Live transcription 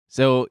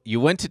So you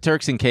went to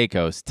Turks and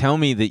Caicos. Tell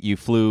me that you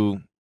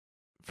flew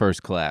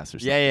first class or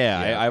something.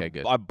 Yeah. Okay,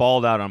 good. I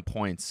balled out on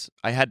points.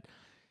 I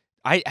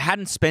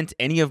hadn't spent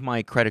any of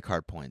my credit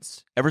card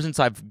points ever since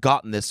I've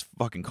gotten this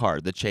fucking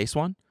card, the Chase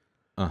one.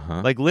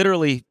 Uh-huh. Like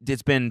literally,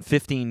 it's been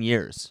 15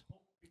 years.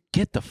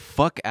 Get the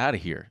fuck out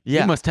of here.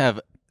 Yeah. You must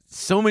have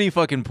so many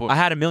fucking points. I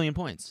had 1 million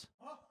points,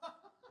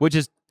 which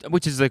is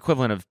the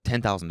equivalent of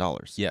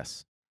 $10,000.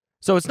 Yes.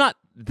 So it's not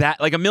that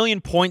like 1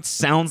 million points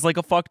sounds like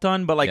a fuck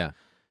ton, but like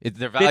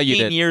they're valued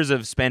 15 at years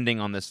of spending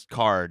on this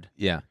card.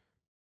 Yeah.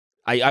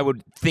 I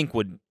would think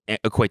would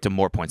equate to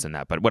more points than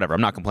that, but whatever.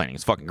 I'm not complaining.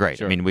 It's fucking great.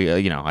 Sure. I mean, we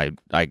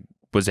I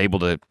was able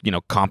to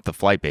comp the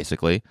flight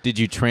basically. Did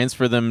you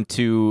transfer them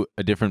to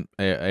a different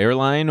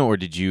airline, or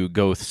did you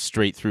go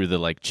straight through the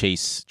like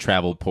Chase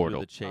travel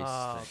portal? The Chase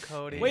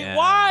Cody. Wait,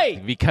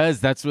 why? Because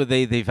that's what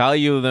they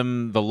value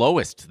them the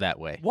lowest that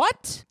way.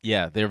 What?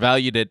 Yeah, they're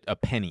valued at a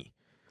penny.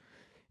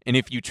 And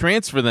if you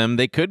transfer them,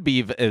 they could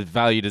be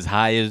valued as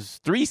high as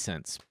 3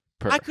 cents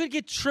per. I could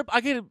get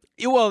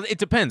Well, it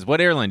depends. What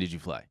airline did you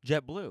fly?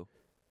 JetBlue.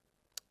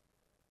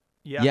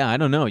 Yeah. I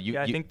don't know.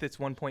 I think that's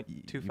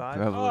 1.25.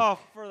 Oh,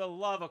 for the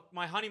love of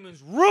my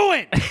honeymoon's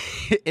ruined.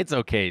 It's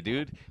okay,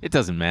 dude. It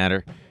doesn't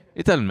matter.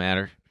 It doesn't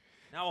matter.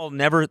 Now I'll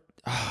never.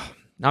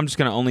 Now I'm just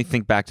gonna only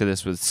think back to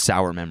this with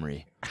sour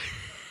memory.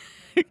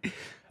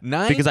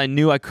 Because I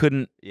knew I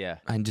couldn't. Yeah.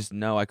 I just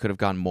know I could have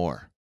gotten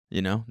more.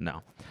 No.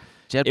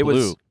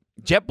 JetBlue.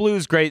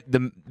 JetBlue's great.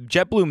 The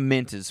JetBlue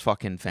Mint is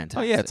fucking fantastic.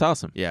 Oh yeah, it's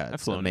awesome. Yeah,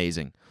 it's flown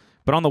amazing.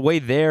 But on the way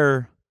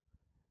there,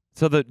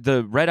 so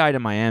the red eye to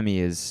Miami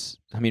is.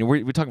 I mean,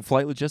 we're talking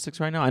flight logistics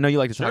right now. I know you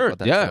like to talk about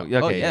that. Yeah.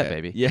 So, okay, yeah,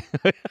 baby. Yeah,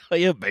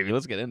 yeah, baby.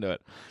 Let's get into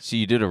it. So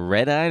you did a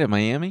red eye to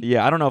Miami?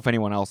 Yeah, I don't know if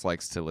anyone else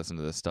likes to listen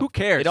to this stuff. Who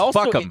cares? It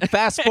also- Fuck them.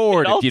 Fast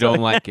forward if you don't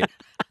like it.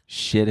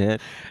 Shithead.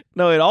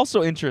 No, it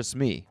also interests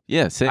me.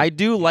 Yeah, same. I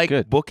do like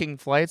Good. booking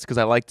flights because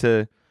I like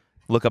to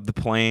look up the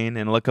plane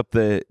and look up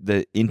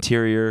the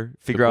interior,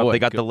 figure out boy, they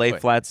got good the lay boy.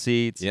 flat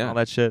seats and Yeah. all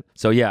that shit.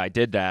 So yeah, I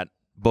did that.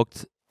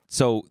 Booked.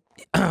 So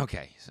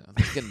okay, so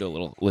let's get into a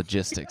little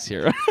logistics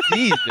here.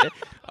 Jeez,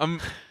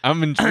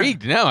 I'm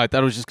intrigued now. I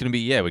thought it was just gonna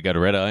be we got a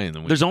red eye and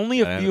then There's only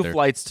got a out few of there.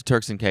 flights to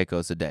Turks and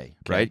Caicos a day,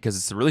 Okay. right? Because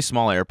it's a really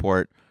small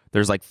airport.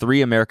 There's like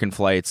 3 American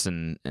flights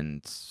and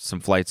some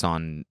flights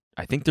on.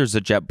 I think there's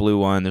a JetBlue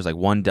one. There's like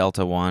one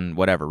Delta one,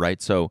 whatever,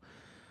 right? So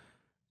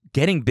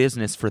getting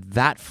business for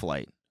that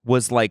flight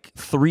was like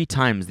 3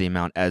 times the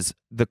amount as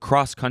the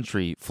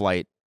cross-country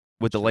flight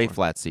with the lay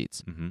flat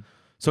seats. Mm-hmm.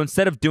 So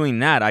instead of doing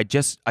that,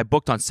 I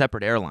booked on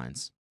separate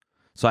airlines.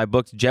 So I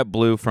booked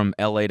JetBlue from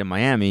LA to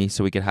Miami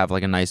so we could have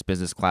like a nice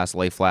business class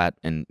lay flat,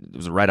 and it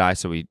was a red eye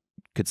so we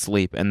could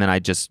sleep. And then I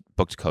just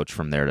booked coach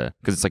from there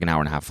because it's like an hour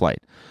and a half flight.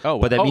 Oh,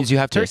 But that means you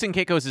have to. Turks and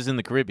Caicos is in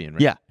the Caribbean,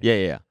 right?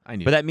 Yeah. I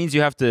knew. But that means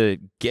you have to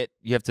get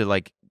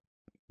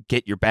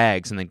your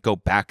bags and then go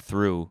back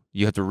through.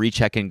 You have to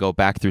recheck and go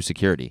back through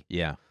security.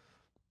 Yeah.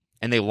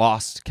 And they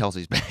lost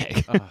Kelsey's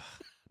bag. Ugh.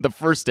 The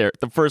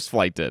first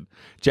flight did.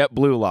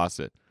 JetBlue lost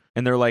it.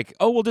 And they're like,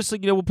 "Oh, we'll just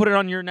we'll put it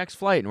on your next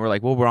flight." And we're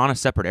like, "Well, we're on a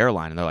separate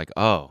airline." And they're like,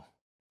 "Oh,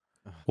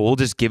 well, we'll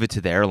just give it to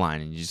the airline,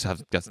 and you just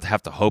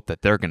have to hope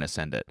that they're gonna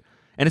send it."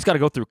 And it's got to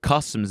go through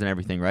customs and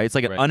everything, right? It's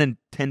like an Right.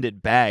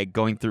 unintended bag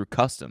going through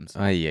customs.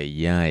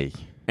 Ay.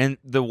 And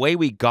the way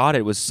we got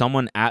it was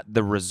someone at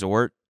the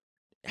resort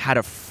had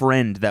a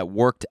friend that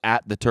worked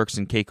at the Turks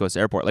and Caicos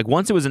airport. Like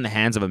once it was in the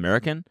hands of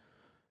American,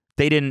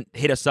 they didn't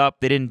hit us up.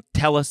 They didn't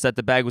tell us that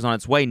the bag was on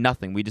its way.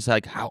 Nothing. We just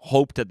like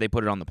hoped that they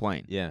put it on the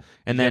plane. Yeah.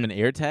 And Did you then have an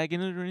air tag in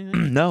it or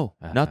anything? no,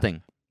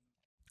 nothing.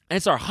 And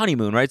it's our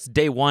honeymoon, right? It's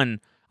day 1.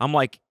 I'm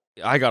like,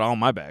 I got all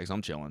my bags.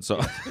 I'm chilling.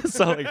 So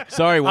like,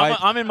 Sorry, why?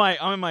 I'm in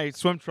my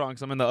swim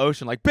trunks. I'm in the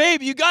ocean. Like,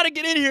 babe, you got to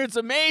get in here. It's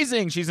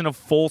amazing. She's in a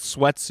full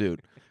sweatsuit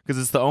because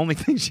it's the only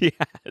thing she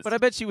has. But I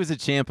bet she was a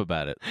champ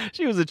about it.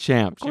 She was a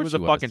champ. She course was she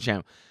a was. fucking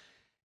champ.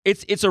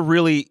 It's a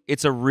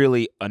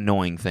really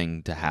annoying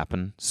thing to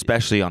happen,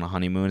 especially on a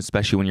honeymoon,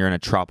 especially when you're in a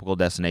tropical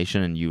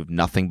destination and you have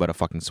nothing but a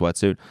fucking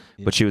sweatsuit.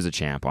 Yeah. But she was a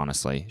champ,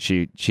 honestly.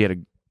 She had a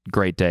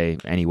great day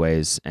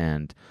anyways,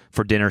 and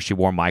for dinner she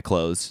wore my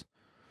clothes.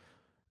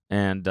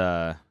 And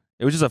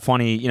it was just a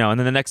funny, and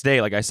then the next day,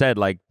 like I said,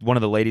 like one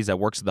of the ladies that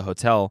works at the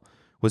hotel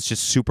was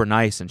just super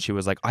nice, and she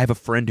was like, "I have a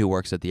friend who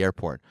works at the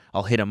airport.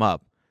 I'll hit him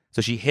up."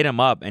 So she hit him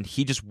up, and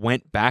he just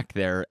went back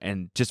there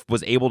and just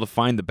was able to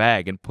find the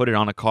bag and put it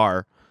on a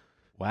car.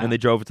 Wow. And they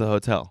drove it to the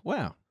hotel.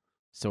 Wow.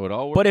 So it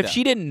all worked But if out.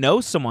 she didn't know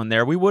someone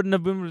there, we wouldn't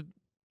have been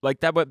like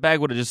that bag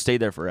would have just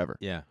stayed there forever.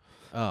 Yeah.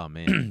 Oh,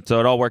 man. So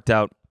it all worked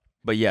out.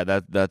 But yeah,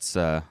 that's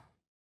the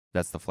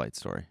flight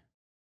story.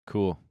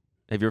 Cool.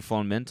 Have you ever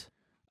flown Mint?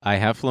 I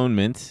have flown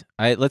Mint.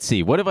 Let's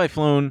see. What have I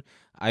flown?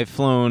 I've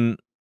flown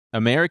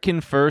American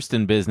First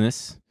in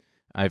business.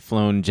 I've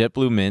flown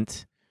JetBlue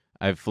Mint.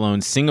 I've flown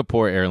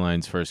Singapore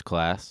Airlines first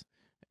class.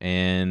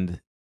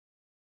 And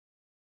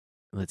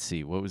let's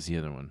see. What was the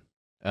other one?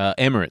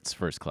 Emirates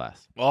first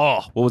class.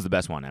 Oh, what was the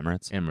best one?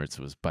 Emirates? Emirates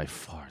was by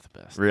far the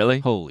best. Really?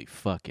 Holy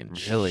fucking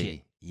Really?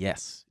 shit.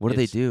 Yes. What do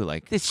they do?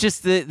 Like, It's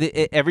just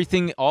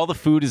everything, all the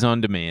food is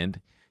on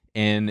demand,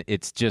 and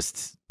it's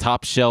just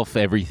top shelf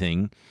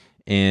everything,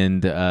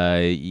 and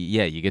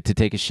you get to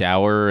take a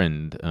shower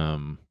and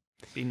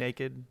Be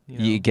naked.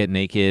 you get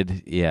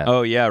naked. Yeah.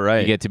 Oh yeah,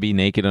 right. You get to be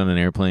naked on an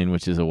airplane,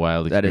 which is a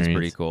wild That experience. is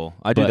pretty cool.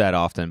 I do that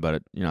often,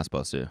 but you're not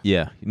supposed to.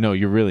 Yeah. No,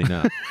 you're really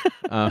not.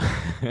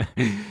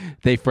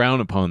 They frown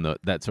upon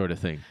that sort of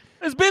thing.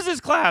 It's business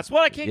class.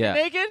 What? I can't Yeah.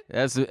 get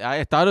naked?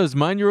 I thought it was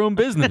mind your own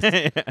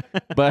business.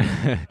 but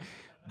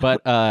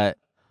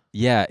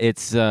yeah,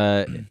 it's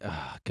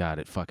God,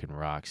 it fucking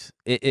rocks.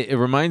 It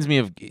reminds me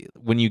of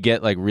when you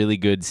get like really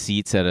good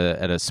seats at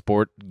a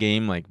sport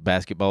game like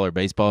basketball or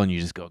baseball, and you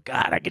just go,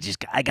 God,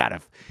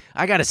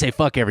 I gotta say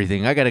fuck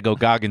everything. I gotta go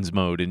Goggins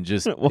mode and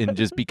just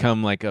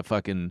become like a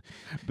fucking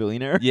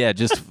Billionaire? yeah,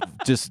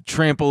 just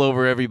trample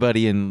over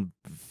everybody and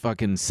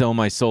fucking sell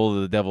my soul to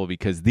the devil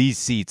because these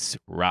seats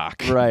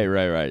rock. Right.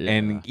 Yeah.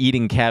 And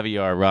eating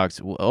caviar rocks.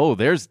 Oh,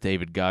 there's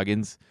David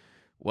Goggins.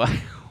 Why do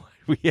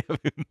we have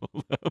him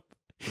pulled up?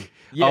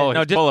 Yeah,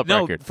 his pull-up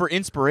record. For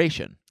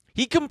inspiration.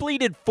 He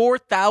completed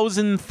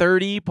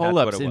 4,030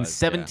 pull-ups in was,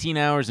 17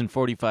 hours and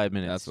 45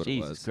 minutes. That's what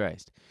Jesus it was.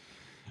 Christ.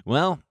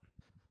 Well,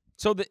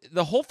 So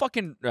the whole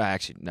fucking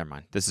actually, never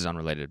mind. This is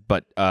unrelated,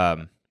 but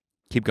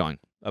keep going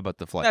about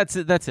the flight.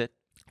 that's it.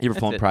 You ever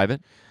flown it.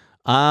 private?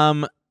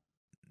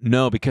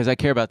 No, because I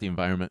care about the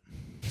environment.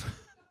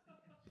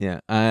 Yeah,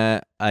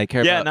 I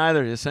care about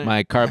neither. Just saying.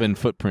 my carbon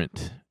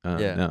footprint.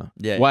 Yeah. No.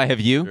 Yeah. Why have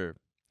you? Sure.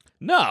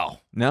 No.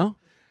 No?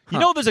 You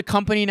know, there's a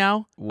company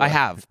now. What? I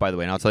have, by the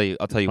way, and I'll tell you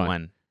Fine.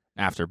 when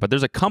after. But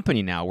there's a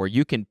company now where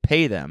you can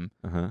pay them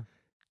Uh-huh.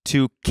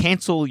 to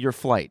cancel your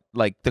flight,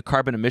 like the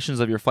carbon emissions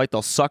of your flight.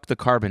 They'll suck the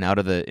carbon out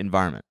of the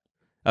environment,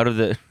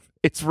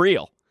 It's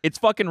real. It's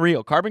fucking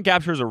real. Carbon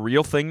capture is a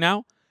real thing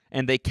now,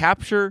 and they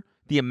capture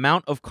the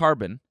amount of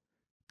carbon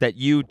that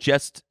you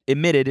just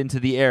emitted into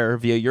the air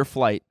via your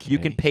flight. You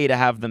can Okay. pay to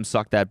have them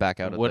suck that back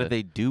out of What the... do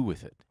they do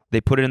with it?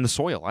 They put it in the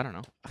soil. I don't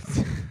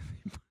know.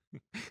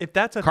 If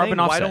that's a Carbon thing,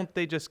 why offset. don't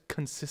they just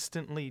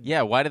consistently?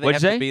 Yeah, why do they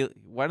What'd have you to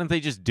be? Why don't they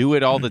just do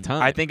it all the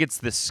time? I think it's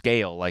the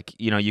scale. Like,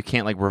 you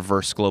can't like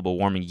reverse global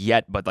warming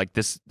yet, but like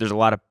there's a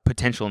lot of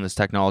potential in this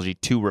technology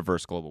to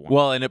reverse global warming.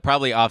 Well, and it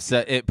probably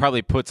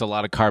puts a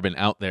lot of carbon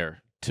out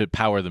there to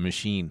power the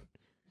machine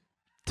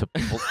to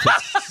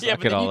suck Yeah,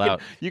 but it then all you can-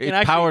 out. you can It's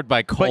actually- powered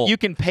by coal. But you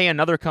can pay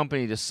another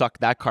company to suck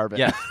that carbon.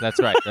 Yes, that's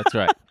right. That's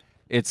right.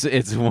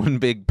 It's one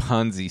big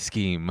Ponzi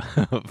scheme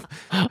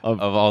of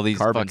all these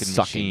carbon fucking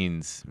sucking.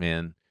 machines,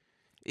 man.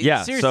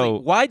 Yeah, Seriously, so-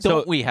 why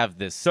don't so- we have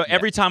this? So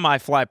every time I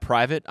fly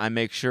private, I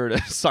make sure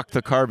to suck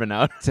the carbon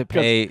out. to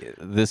pay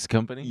this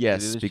company? to do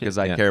Yes, this because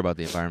shit? I Yeah. care about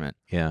the environment.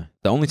 Yeah.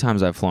 The only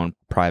times I've flown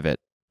private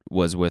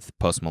was with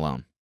Post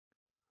Malone.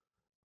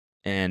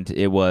 And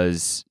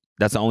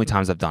that's the only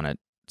times I've done it.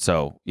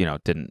 So,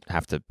 didn't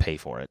have to pay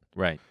for it.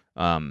 Right.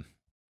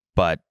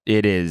 But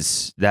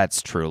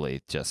that's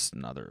truly just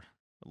another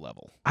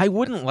level. I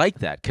wouldn't like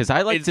that because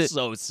I like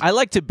so I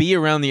like to be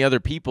around the other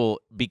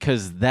people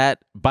because that,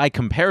 by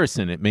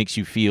comparison, it makes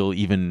you feel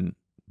even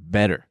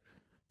better.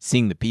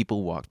 Seeing the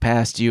people walk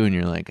past you and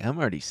you're like, I'm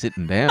already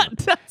sitting down.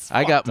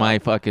 I got my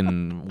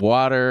fucking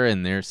water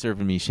and they're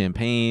serving me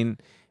champagne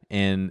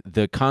and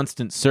the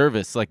constant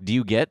service. Like, do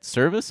you get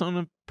service on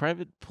a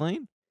private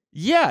plane?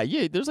 Yeah,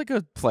 there's like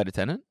a flight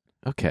attendant.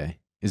 Okay.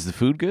 Is the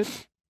food good?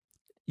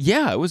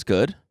 Yeah, it was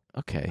good.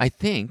 Okay. I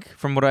think,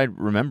 from what I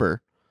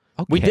remember.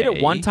 okay. We did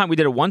it one time.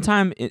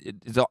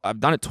 I've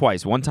done it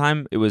twice. One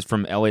time it was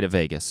from LA to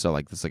Vegas, so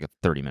like this is like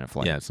a 30-minute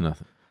flight. Yeah, it's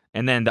nothing.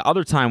 And then the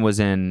other time was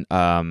in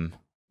fucking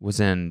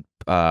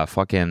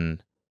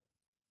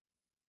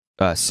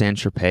Saint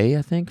Tropez,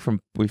 I think.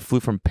 We flew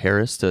from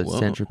Paris to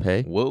Saint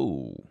Tropez.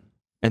 Whoa.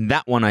 And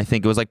that one, I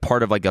think it was like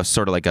part of like a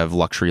sort of like a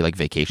luxury like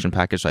vacation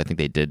package. So I think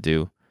they did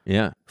do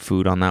Yeah.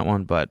 food on that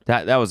one, but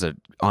that was an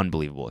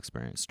unbelievable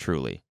experience,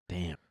 truly.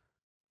 Damn.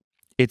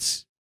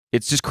 It's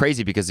just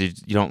crazy because you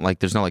don't like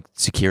there's no like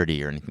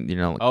security or anything, there's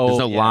no Oh, yeah,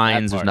 that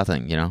lines, there's part.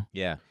 nothing,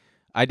 Yeah.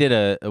 I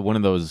did one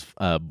of those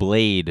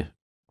Blade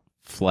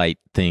flight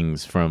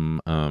things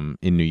from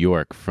in New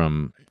York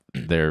from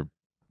their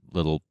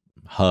little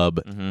hub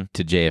Mm-hmm.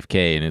 to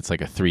JFK, and it's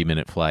like a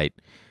 3-minute flight.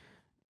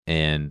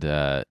 And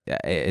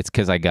it's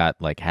because I got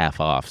like half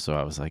off, so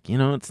I was like,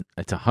 it's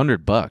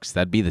 $100.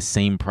 That'd be the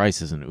same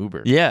price as an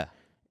Uber. Yeah.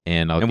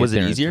 And I'll get was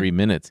it there easier? in 3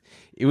 minutes.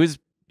 It was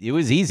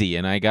easy,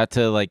 and I got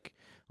to like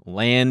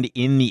land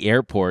in the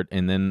airport,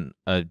 and then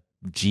a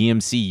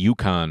GMC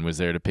Yukon was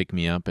there to pick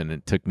me up, and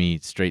it took me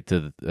straight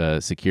to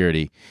the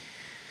security.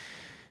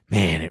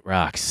 Man, it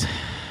rocks.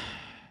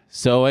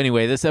 So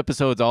anyway, this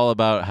episode's all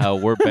about how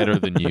we're better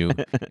than you,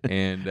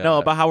 and No,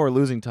 about how we're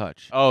losing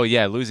touch. oh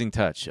yeah, losing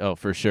touch. Oh,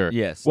 for sure.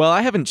 Yes. Well,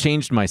 I haven't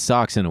changed my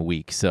socks in a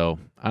week, so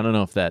I don't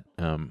know if that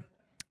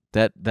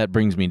that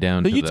brings me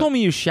down. So to you the told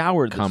me you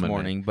showered this common man.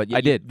 morning, but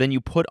I did. Then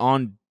you put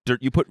on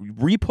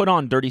re-put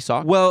on dirty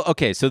socks. Well,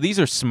 okay, so these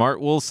are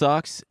smart wool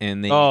socks,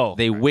 and they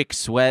right. wick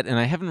sweat, and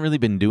I haven't really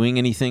been doing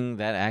anything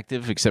that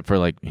active except for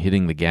like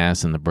hitting the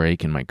gas and the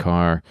brake in my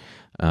car,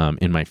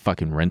 in my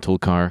fucking rental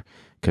car,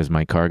 because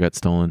my car got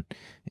stolen.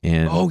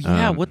 And Oh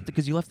yeah, what?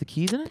 Because you left the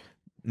keys in it.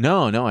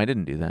 No, I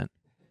didn't do that.